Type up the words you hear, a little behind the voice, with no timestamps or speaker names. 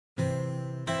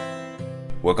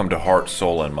Welcome to Heart,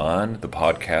 Soul, and Mind, the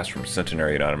podcast from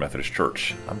Centenary United Methodist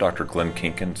Church. I'm Dr. Glenn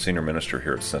Kinkin, Senior Minister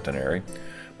here at Centenary.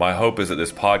 My hope is that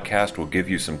this podcast will give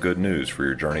you some good news for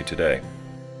your journey today.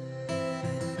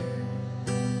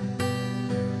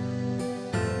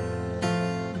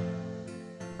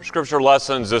 Our scripture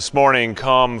lessons this morning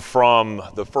come from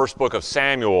the first book of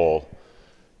Samuel,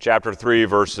 chapter 3,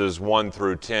 verses 1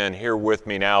 through 10. Hear with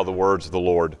me now the words of the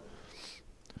Lord.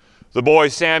 The boy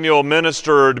Samuel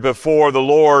ministered before the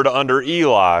Lord under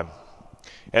Eli.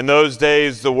 In those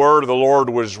days the word of the Lord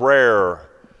was rare.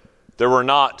 There were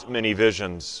not many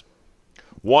visions.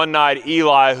 One night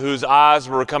Eli, whose eyes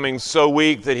were becoming so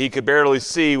weak that he could barely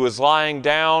see, was lying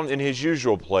down in his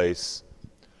usual place.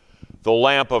 The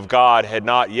lamp of God had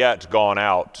not yet gone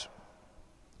out.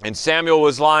 And Samuel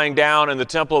was lying down in the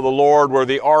temple of the Lord where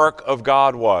the ark of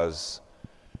God was.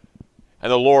 And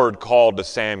the Lord called to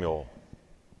Samuel.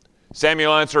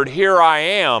 Samuel answered, "Here I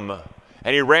am."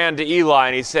 And he ran to Eli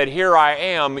and he said, "Here I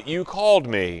am, you called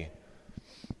me."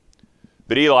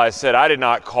 But Eli said, "I did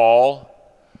not call.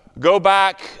 Go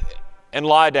back and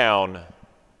lie down."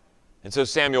 And so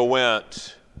Samuel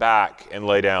went back and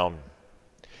lay down.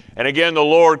 And again the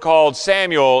Lord called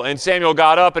Samuel, and Samuel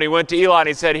got up and he went to Eli and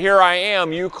he said, "Here I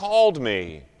am, you called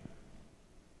me."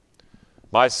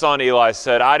 "My son," Eli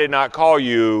said, "I did not call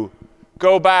you.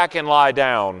 Go back and lie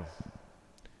down."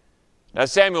 Now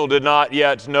Samuel did not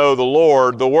yet know the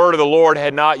Lord. The word of the Lord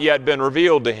had not yet been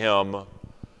revealed to him.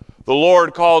 The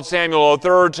Lord called Samuel a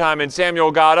third time, and Samuel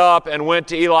got up and went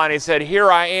to Eli, and he said, "Here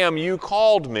I am, you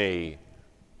called me."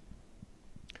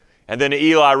 And then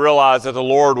Eli realized that the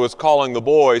Lord was calling the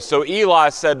boy. So Eli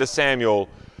said to Samuel,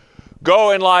 "Go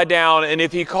and lie down, and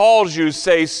if he calls you,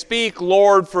 say, 'Speak,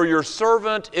 Lord, for your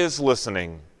servant is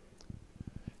listening.'"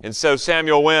 And so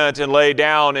Samuel went and lay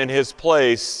down in his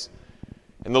place.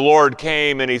 And the Lord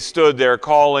came and he stood there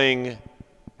calling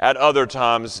at other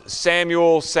times,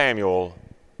 "Samuel, Samuel."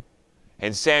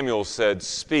 And Samuel said,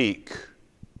 "Speak,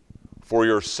 for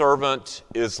your servant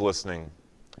is listening."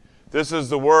 This is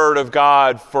the word of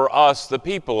God for us, the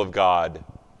people of God.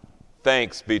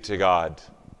 Thanks be to God.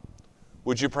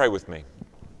 Would you pray with me?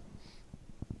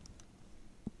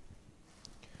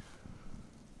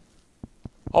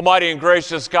 Almighty and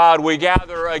gracious God, we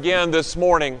gather again this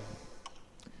morning,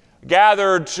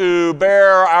 gathered to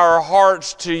bear our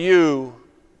hearts to you,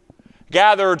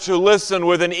 gathered to listen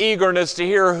with an eagerness to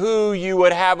hear who you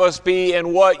would have us be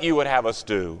and what you would have us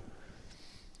do.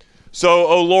 So,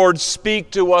 O Lord, speak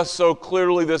to us so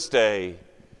clearly this day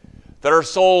that our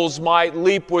souls might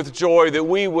leap with joy, that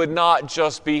we would not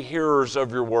just be hearers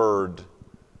of your word,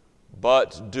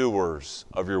 but doers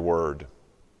of your word.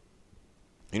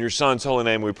 In your Son's holy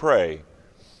name we pray.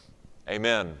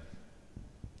 Amen.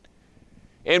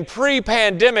 In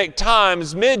pre-pandemic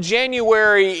times,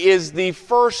 mid-January is the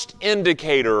first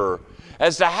indicator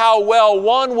as to how well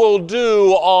one will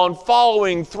do on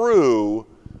following through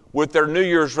with their New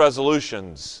Year's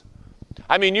resolutions.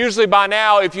 I mean, usually by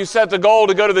now, if you set the goal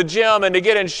to go to the gym and to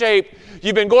get in shape,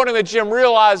 you've been going to the gym,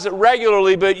 realize it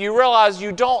regularly, but you realize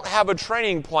you don't have a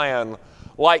training plan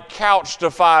like Couch to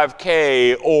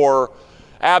 5K or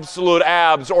Absolute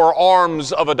Abs or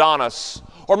Arms of Adonis.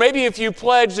 Or maybe if you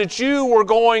pledged that you were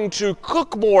going to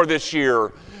cook more this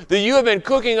year, that you have been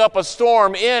cooking up a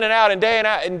storm in and out and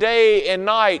day and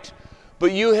night,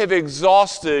 but you have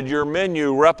exhausted your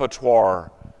menu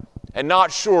repertoire and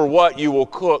not sure what you will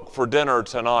cook for dinner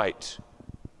tonight.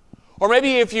 Or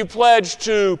maybe if you pledged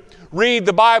to read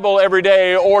the Bible every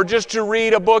day or just to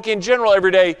read a book in general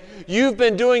every day, you've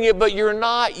been doing it, but you're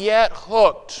not yet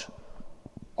hooked,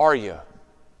 are you?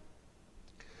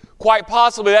 Quite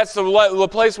possibly that's the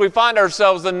place we find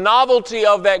ourselves. The novelty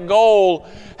of that goal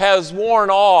has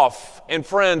worn off. And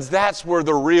friends, that's where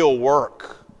the real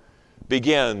work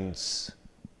begins.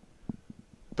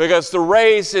 Because the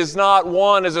race is not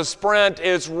won as a sprint,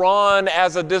 it's run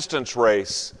as a distance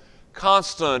race.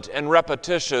 Constant and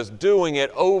repetitious, doing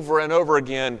it over and over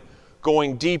again,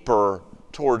 going deeper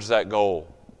towards that goal.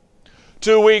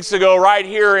 2 weeks ago, right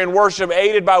here in worship,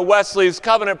 aided by Wesley's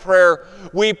covenant prayer,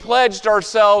 we pledged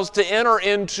ourselves to enter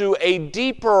into a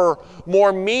deeper,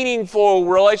 more meaningful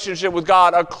relationship with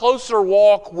God, a closer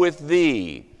walk with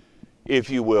Thee,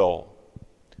 if you will.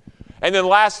 And then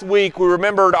last week, we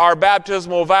remembered our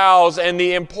baptismal vows and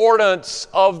the importance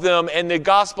of them and the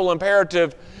gospel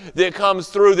imperative that comes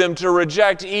through them to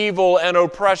reject evil and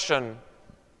oppression,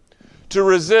 to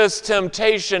resist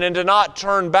temptation and to not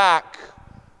turn back,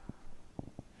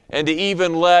 and to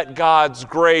even let God's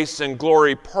grace and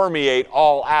glory permeate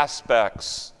all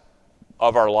aspects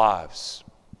of our lives.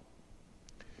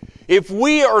 If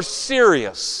we are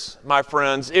serious, my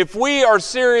friends, if we are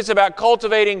serious about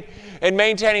cultivating and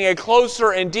maintaining a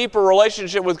closer and deeper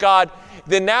relationship with God,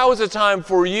 then now is the time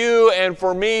for you and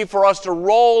for me, for us to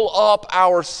roll up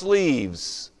our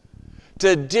sleeves,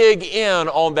 to dig in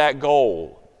on that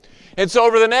goal. And so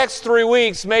over the next 3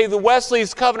 weeks, may the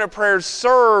Wesley's Covenant Prayers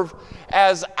serve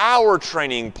as our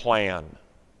training plan.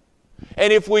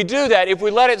 And if we do that, if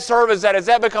we let it serve as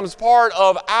that becomes part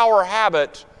of our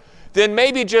habit, then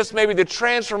maybe the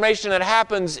transformation that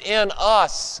happens in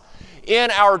us,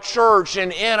 in our church,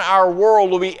 and in our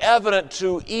world will be evident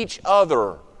to each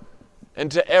other and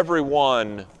to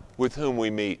everyone with whom we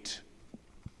meet.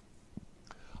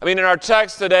 In our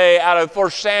text today out of 1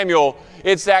 Samuel,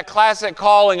 it's that classic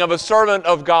calling of a servant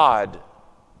of God.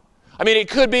 It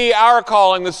could be our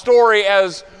calling. The story,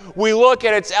 as we look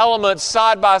at its elements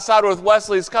side by side with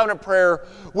Wesley's covenant prayer,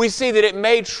 we see that it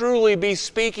may truly be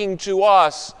speaking to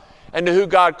us and to who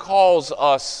God calls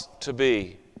us to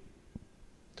be.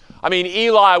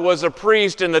 Eli was a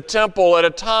priest in the temple at a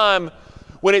time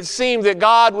when it seemed that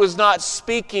God was not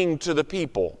speaking to the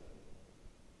people.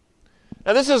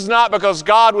 Now, this is not because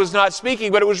God was not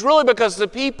speaking, but it was really because the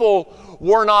people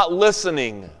were not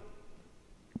listening.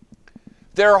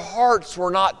 Their hearts were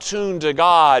not tuned to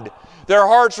God. Their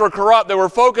hearts were corrupt. They were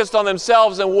focused on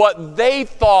themselves and what they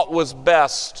thought was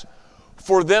best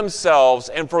for themselves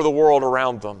and for the world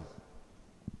around them.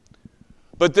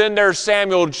 But then there's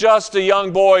Samuel, just a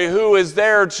young boy who is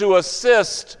there to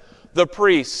assist the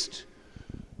priest,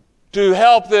 to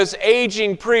help this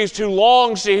aging priest who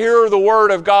longs to hear the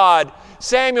word of God.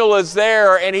 Samuel is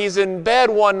there, and he's in bed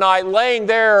one night, laying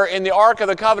there in the Ark of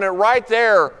the Covenant, right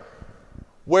there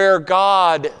where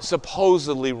God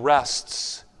supposedly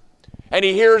rests. And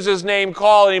he hears his name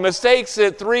called, and he mistakes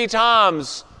it 3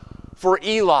 times for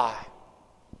Eli.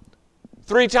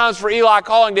 3 times for Eli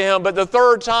calling to him, but the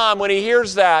 3rd time when he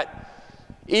hears that,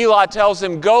 Eli tells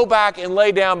him, "Go back and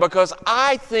lay down because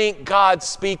I think God's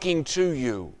speaking to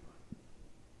you."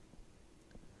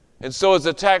 And so as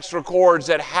the text records,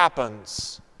 that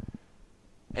happens.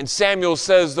 And Samuel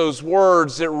says those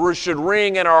words that should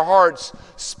ring in our hearts,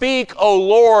 "Speak, O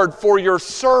Lord, for your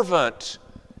servant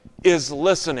is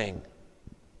listening."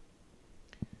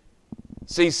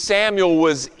 See, Samuel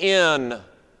was in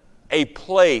a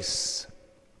place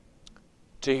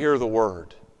to hear the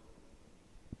word.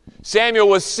 Samuel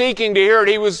was seeking to hear it.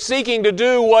 He was seeking to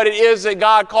do what it is that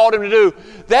God called him to do.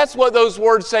 That's what those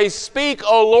words say, "Speak,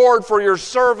 O Lord, for your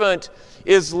servant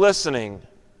is listening."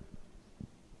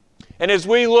 And as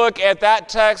we look at that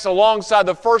text alongside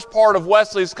the first part of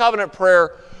Wesley's covenant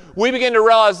prayer, we begin to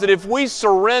realize that if we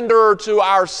surrender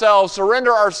ourselves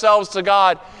to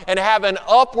God, and have an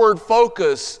upward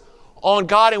focus on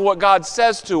God and what God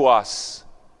says to us,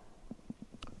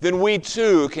 then we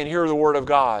too can hear the word of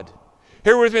God.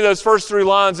 Hear with me those first 3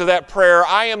 lines of that prayer.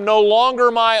 "I am no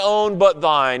longer my own, but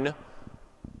thine.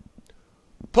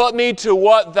 Put me to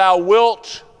what thou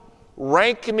wilt.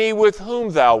 Rank me with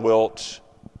whom thou wilt.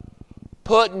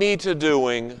 Put me to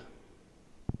doing.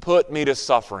 Put me to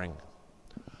suffering.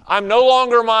 I'm no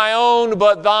longer my own,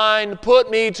 but thine. Put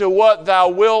me to what thou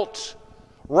wilt.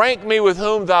 Rank me with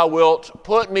whom thou wilt.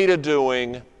 Put me to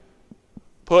doing.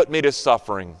 Put me to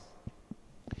suffering."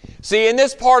 See, in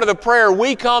this part of the prayer,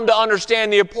 we come to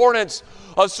understand the importance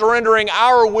of surrendering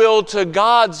our will to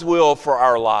God's will for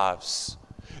our lives.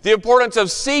 The importance of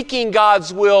seeking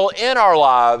God's will in our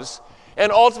lives,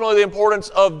 and ultimately the importance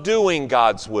of doing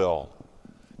God's will.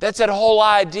 That's that whole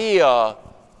idea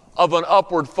of an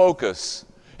upward focus.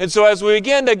 And so as we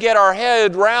begin to get our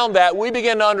head around that, we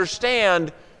begin to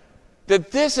understand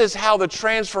that this is how the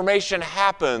transformation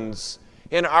happens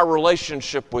in our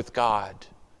relationship with God.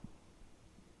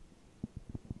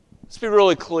 Let's be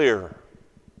really clear.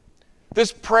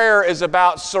 This prayer is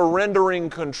about surrendering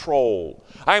control.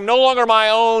 I am no longer my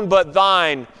own, but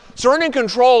thine. Surrendering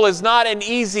control is not an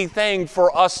easy thing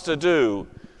for us to do.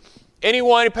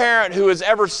 Any parent who has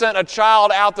ever sent a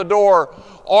child out the door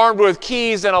armed with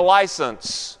keys and a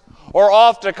license, or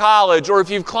off to college, or if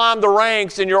you've climbed the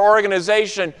ranks in your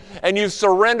organization and you've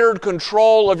surrendered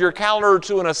control of your calendar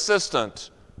to an assistant,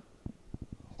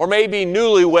 or maybe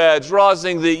newlyweds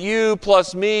realizing that you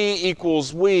plus me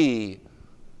equals we,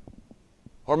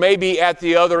 or maybe at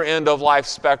the other end of life's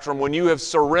spectrum when you have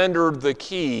surrendered the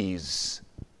keys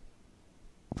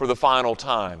for the final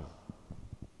time.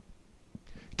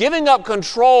 Giving up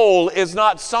control is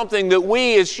not something that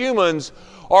we as humans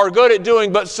are good at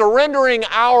doing, but surrendering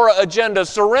our agenda,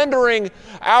 surrendering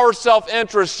our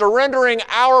self-interest, surrendering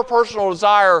our personal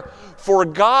desire for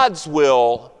God's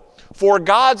will, for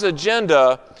God's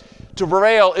agenda to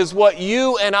prevail is what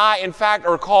you and I, in fact,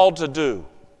 are called to do.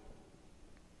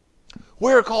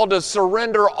 We're called to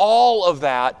surrender all of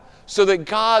that so that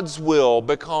God's will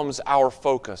becomes our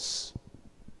focus.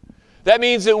 That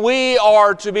means that we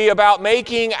are to be about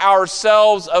making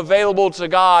ourselves available to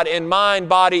God in mind,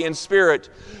 body, and spirit.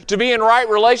 To be in right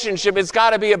relationship, it's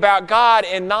got to be about God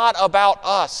and not about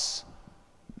us.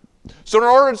 So in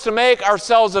order to make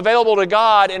ourselves available to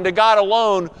God and to God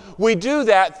alone, we do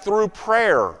that through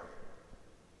prayer.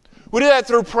 We do that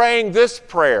through praying this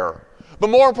prayer, but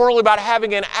more importantly about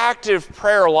having an active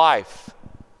prayer life.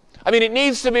 I mean, it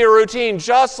needs to be a routine,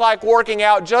 just like working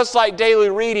out, just like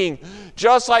daily reading,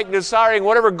 just like desiring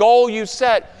whatever goal you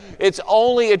set. It's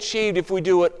only achieved if we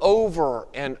do it over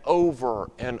and over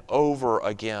and over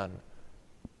again.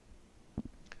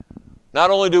 Not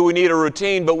only do we need a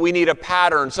routine, but we need a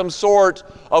pattern, some sort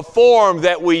of form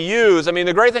that we use. I mean,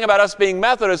 the great thing about us being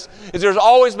Methodists is there's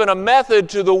always been a method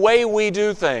to the way we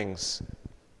do things.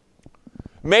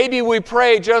 Maybe we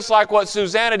pray just like what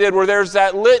Susanna did, where there's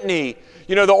that litany.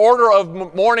 You know, the order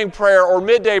of morning prayer or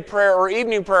midday prayer or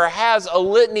evening prayer has a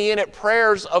litany in it,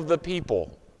 prayers of the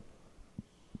people.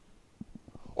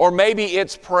 Or maybe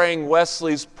it's praying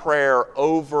Wesley's prayer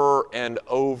over and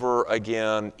over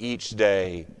again each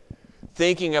day,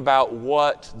 thinking about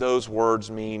what those words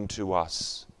mean to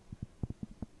us.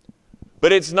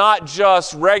 But it's not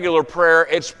just regular prayer,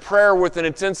 it's prayer with an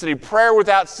intensity. Prayer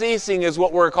without ceasing is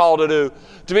what we're called to do.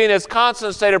 To be in this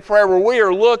constant state of prayer where we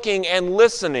are looking and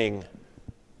listening.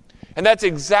 And that's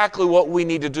exactly what we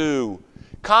need to do.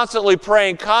 Constantly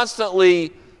praying,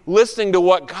 constantly listening to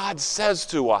what God says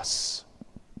to us.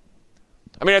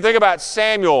 I mean, I think about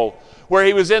Samuel, where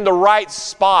he was in the right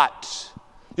spot.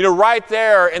 You know, right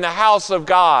there in the house of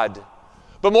God.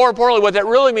 But more importantly, what that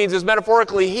really means is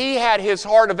metaphorically, he had his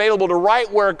heart available to right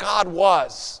where God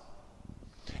was.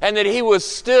 And that he was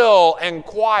still and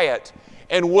quiet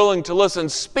and willing to listen.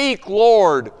 Speak,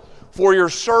 Lord, for your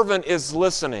servant is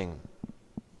listening.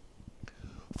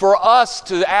 For us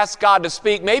to ask God to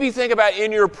speak, maybe think about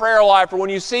in your prayer life or when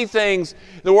you see things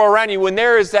in the world around you, when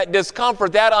there is that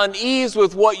discomfort, that unease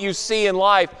with what you see in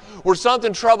life, where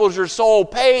something troubles your soul,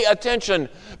 pay attention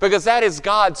because that is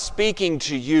God speaking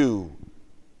to you.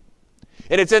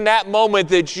 And it's in that moment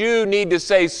that you need to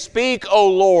say, "Speak, O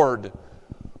Lord,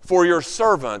 for your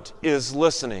servant is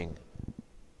listening."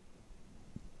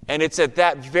 And it's at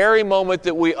that very moment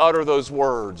that we utter those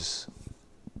words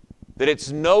that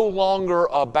it's no longer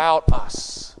about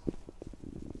us,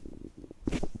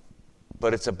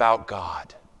 but it's about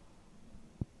God.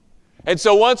 And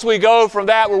so once we go from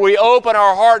that, where we open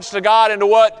our hearts to God and to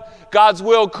what God's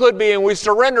will could be, and we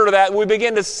surrender to that, and we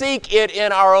begin to seek it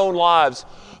in our own lives.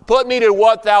 Put me to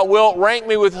what thou wilt, rank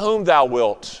me with whom thou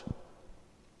wilt.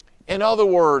 In other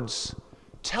words,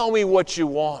 tell me what you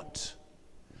want.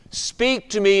 Speak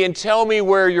to me and tell me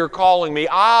where you're calling me.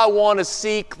 I want to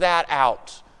seek that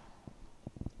out.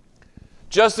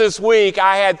 Just this week,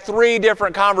 I had 3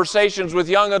 different conversations with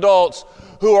young adults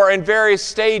who are in various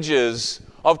stages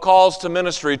of calls to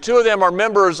ministry. 2 of them are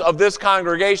members of this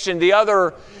congregation. The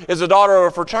other is a daughter of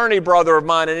a fraternity brother of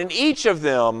mine. And in each of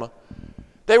them,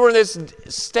 they were in this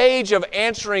stage of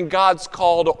answering God's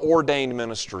call to ordained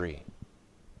ministry.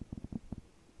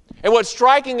 And what's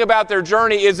striking about their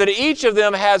journey is that each of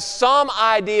them has some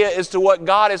idea as to what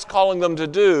God is calling them to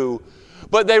do,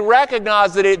 but they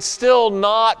recognize that it's still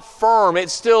not firm,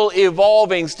 it's still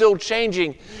evolving, still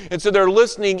changing, and so they're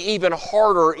listening even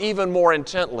harder, even more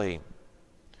intently.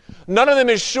 None of them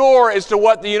is sure as to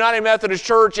what the United Methodist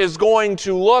Church is going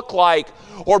to look like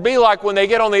or be like when they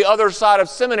get on the other side of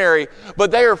seminary,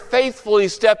 but they are faithfully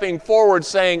stepping forward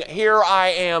saying, "Here I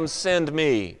am, send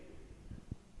me."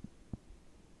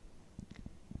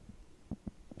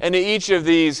 And each of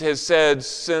these has said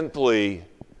simply,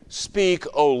 "Speak,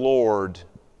 O Lord,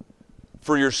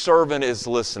 for your servant is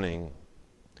listening,"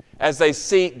 as they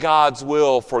seek God's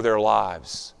will for their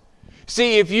lives.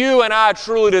 See, if you and I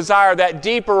truly desire that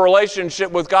deeper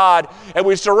relationship with God and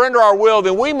we surrender our will,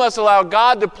 then we must allow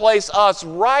God to place us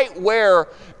right where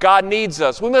God needs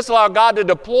us. We must allow God to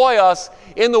deploy us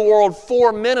in the world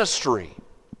for ministry.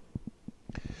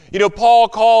 You know, Paul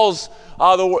calls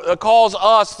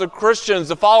us, the Christians,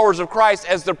 the followers of Christ,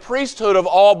 as the priesthood of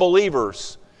all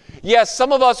believers. Yes,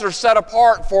 some of us are set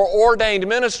apart for ordained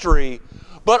ministry,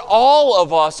 but all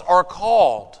of us are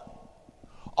called.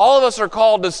 All of us are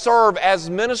called to serve as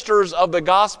ministers of the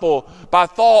gospel by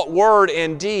thought, word,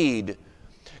 and deed.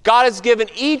 God has given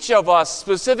each of us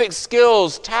specific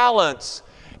skills, talents,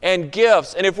 and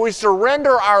gifts. And if we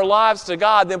surrender our lives to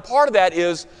God, then part of that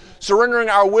is surrendering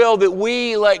our will, that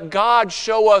we let God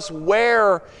show us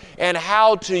where and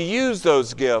how to use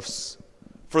those gifts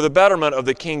for the betterment of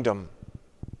the kingdom.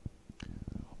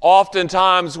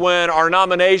 Oftentimes when our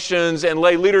nominations and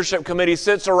lay leadership committee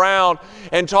sits around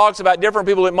and talks about different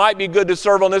people that might be good to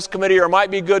serve on this committee or might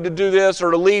be good to do this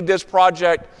or to lead this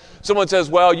project, someone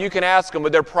says, well, you can ask them,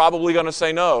 but they're probably going to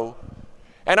say no.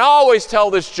 And I always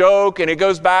tell this joke, and it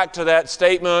goes back to that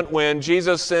statement when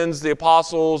Jesus sends the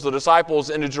apostles, the disciples,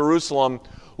 into Jerusalem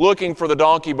looking for the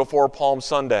donkey before Palm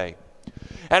Sunday.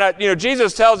 And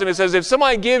Jesus tells him, he says, if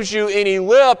somebody gives you any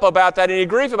lip about that, any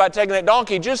grief about taking that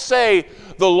donkey, just say,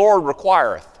 the Lord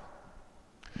requireth.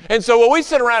 And so when we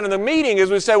sit around in the meeting is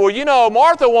we say, well,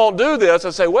 Martha won't do this.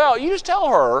 I say, well, you just tell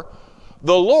her,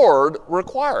 the Lord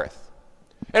requireth.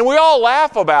 And we all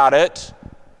laugh about it.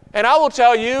 And I will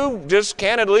tell you, just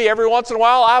candidly, every once in a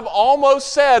while, I've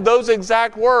almost said those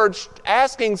exact words,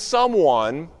 asking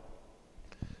someone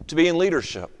to be in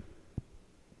leadership.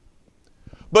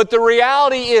 But the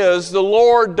reality is the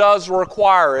Lord does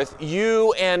requireth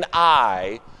you and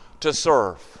I to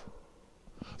serve.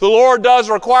 The Lord does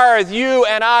requireth you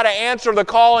and I to answer the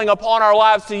calling upon our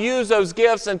lives to use those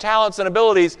gifts and talents and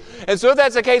abilities. And so if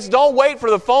that's the case, don't wait for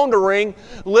the phone to ring.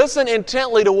 Listen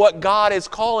intently to what God is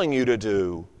calling you to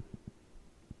do.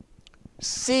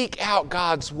 Seek out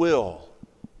God's will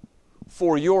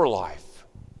for your life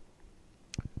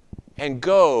and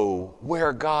go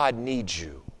where God needs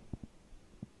you.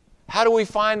 How do we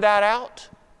find that out?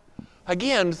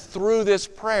 Again, through this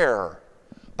prayer,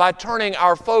 by turning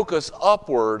our focus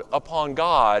upward upon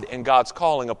God and God's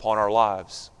calling upon our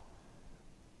lives.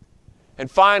 And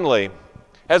finally,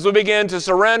 as we begin to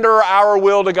surrender our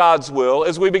will to God's will,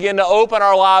 as we begin to open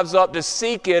our lives up to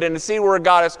seek it and to see where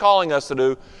God is calling us to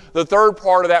do, the third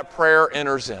part of that prayer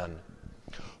enters in.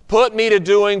 Put me to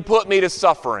doing, put me to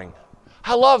suffering.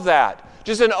 I love that.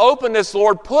 Just an openness,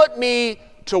 Lord, put me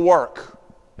to work,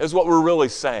 is what we're really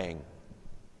saying.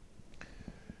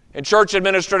 In church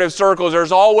administrative circles,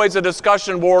 there's always a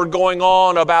discussion board going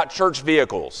on about church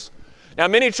vehicles. Now,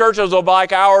 many churches,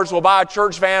 like ours, will buy a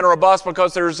church van or a bus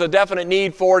because there's a definite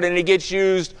need for it and it gets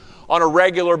used on a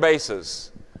regular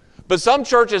basis. But some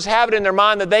churches have it in their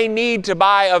mind that they need to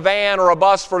buy a van or a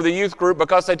bus for the youth group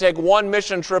because they take one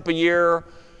mission trip a year.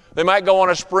 They might go on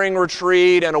a spring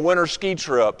retreat and a winter ski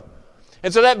trip.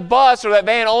 And so that bus or that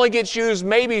van only gets used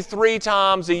maybe 3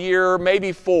 times a year,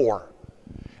 maybe 4.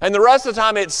 And the rest of the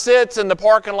time it sits in the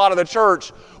parking lot of the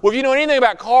church. Well, if you know anything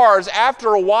about cars, after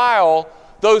a while,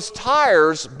 those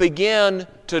tires begin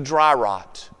to dry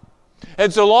rot.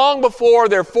 And so long before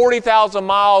their 40,000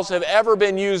 miles have ever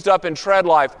been used up in tread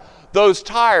life, those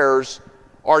tires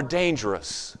are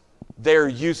dangerous. They're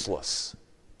useless.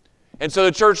 And so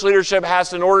the church leadership has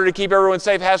to, in order to keep everyone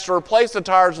safe, has to replace the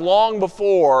tires long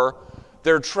before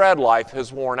their tread life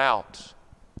has worn out.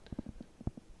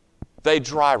 They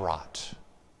dry rot.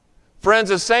 Friends,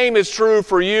 the same is true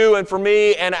for you and for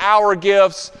me and our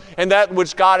gifts and that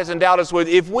which God has endowed us with.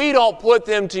 If we don't put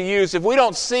them to use, if we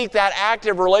don't seek that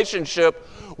active relationship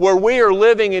where we are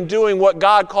living and doing what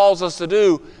God calls us to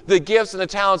do, the gifts and the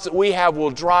talents that we have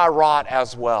will dry rot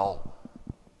as well.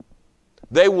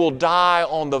 They will die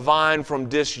on the vine from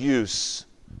disuse.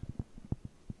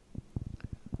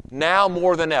 Now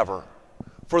more than ever,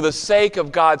 for the sake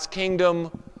of God's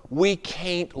kingdom, we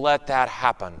can't let that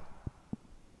happen.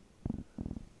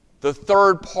 The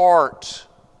third part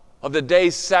of the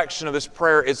day's section of this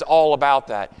prayer is all about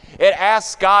that. It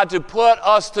asks God to put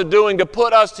us to doing, to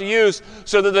put us to use,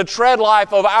 so that the tread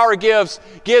life of our gifts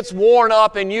gets worn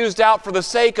up and used out for the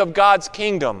sake of God's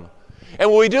kingdom. And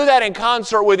when we do that in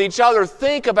concert with each other,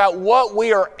 think about what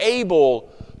we are able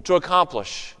to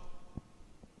accomplish.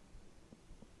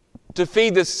 To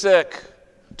feed the sick,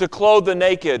 to clothe the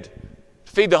naked,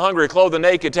 feed the hungry, clothe the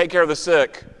naked, take care of the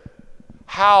sick,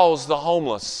 house the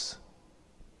homeless,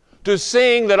 to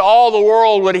sing that all the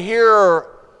world would hear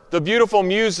the beautiful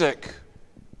music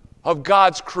of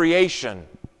God's creation,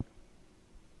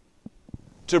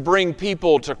 to bring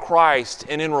people to Christ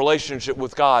and in relationship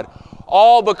with God,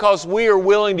 all because we are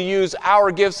willing to use our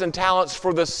gifts and talents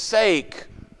for the sake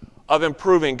of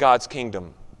improving God's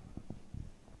kingdom.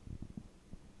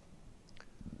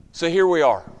 So here we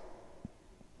are.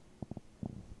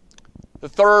 The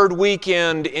third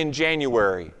weekend in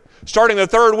January. Starting the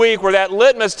third week, where that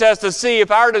litmus test to see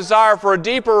if our desire for a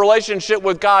deeper relationship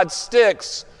with God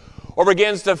sticks or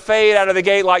begins to fade out of the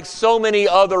gate like so many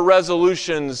other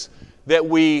resolutions that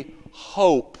we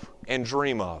hope and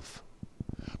dream of.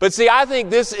 But see, I think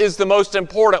this is the most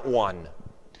important one.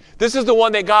 This is the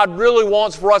one that God really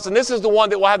wants for us, and this is the one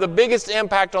that will have the biggest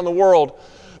impact on the world.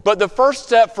 But the first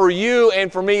step for you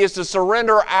and for me is to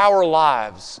surrender our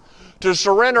lives. To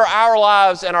surrender our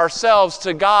lives and ourselves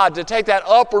to God, to take that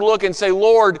upward look and say,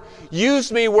 Lord,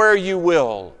 use me where you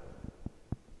will.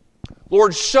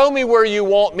 Lord, show me where you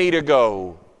want me to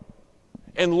go.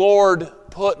 And Lord,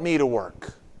 put me to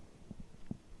work.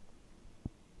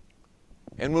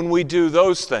 And when we do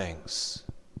those things,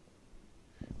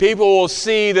 people will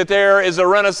see that there is a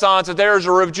renaissance, that there is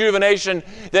a rejuvenation,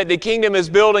 that the kingdom is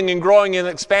building and growing and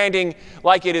expanding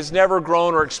like it has never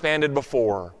grown or expanded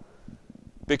before.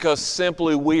 Because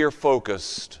simply we are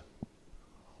focused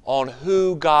on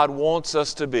who God wants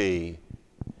us to be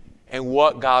and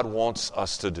what God wants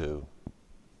us to do.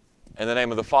 In the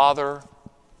name of the Father,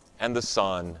 and the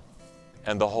Son,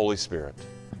 and the Holy Spirit.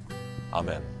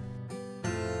 Amen.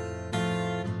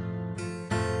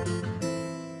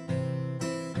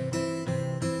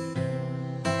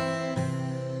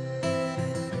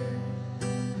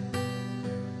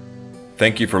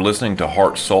 Thank you for listening to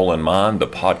Heart, Soul, and Mind, the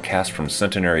podcast from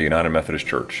Centenary United Methodist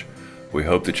Church. We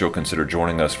hope that you'll consider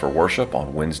joining us for worship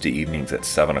on Wednesday evenings at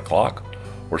 7 o'clock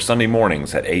or Sunday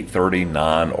mornings at 8:30,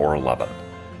 9, or 11.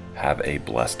 Have a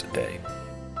blessed day.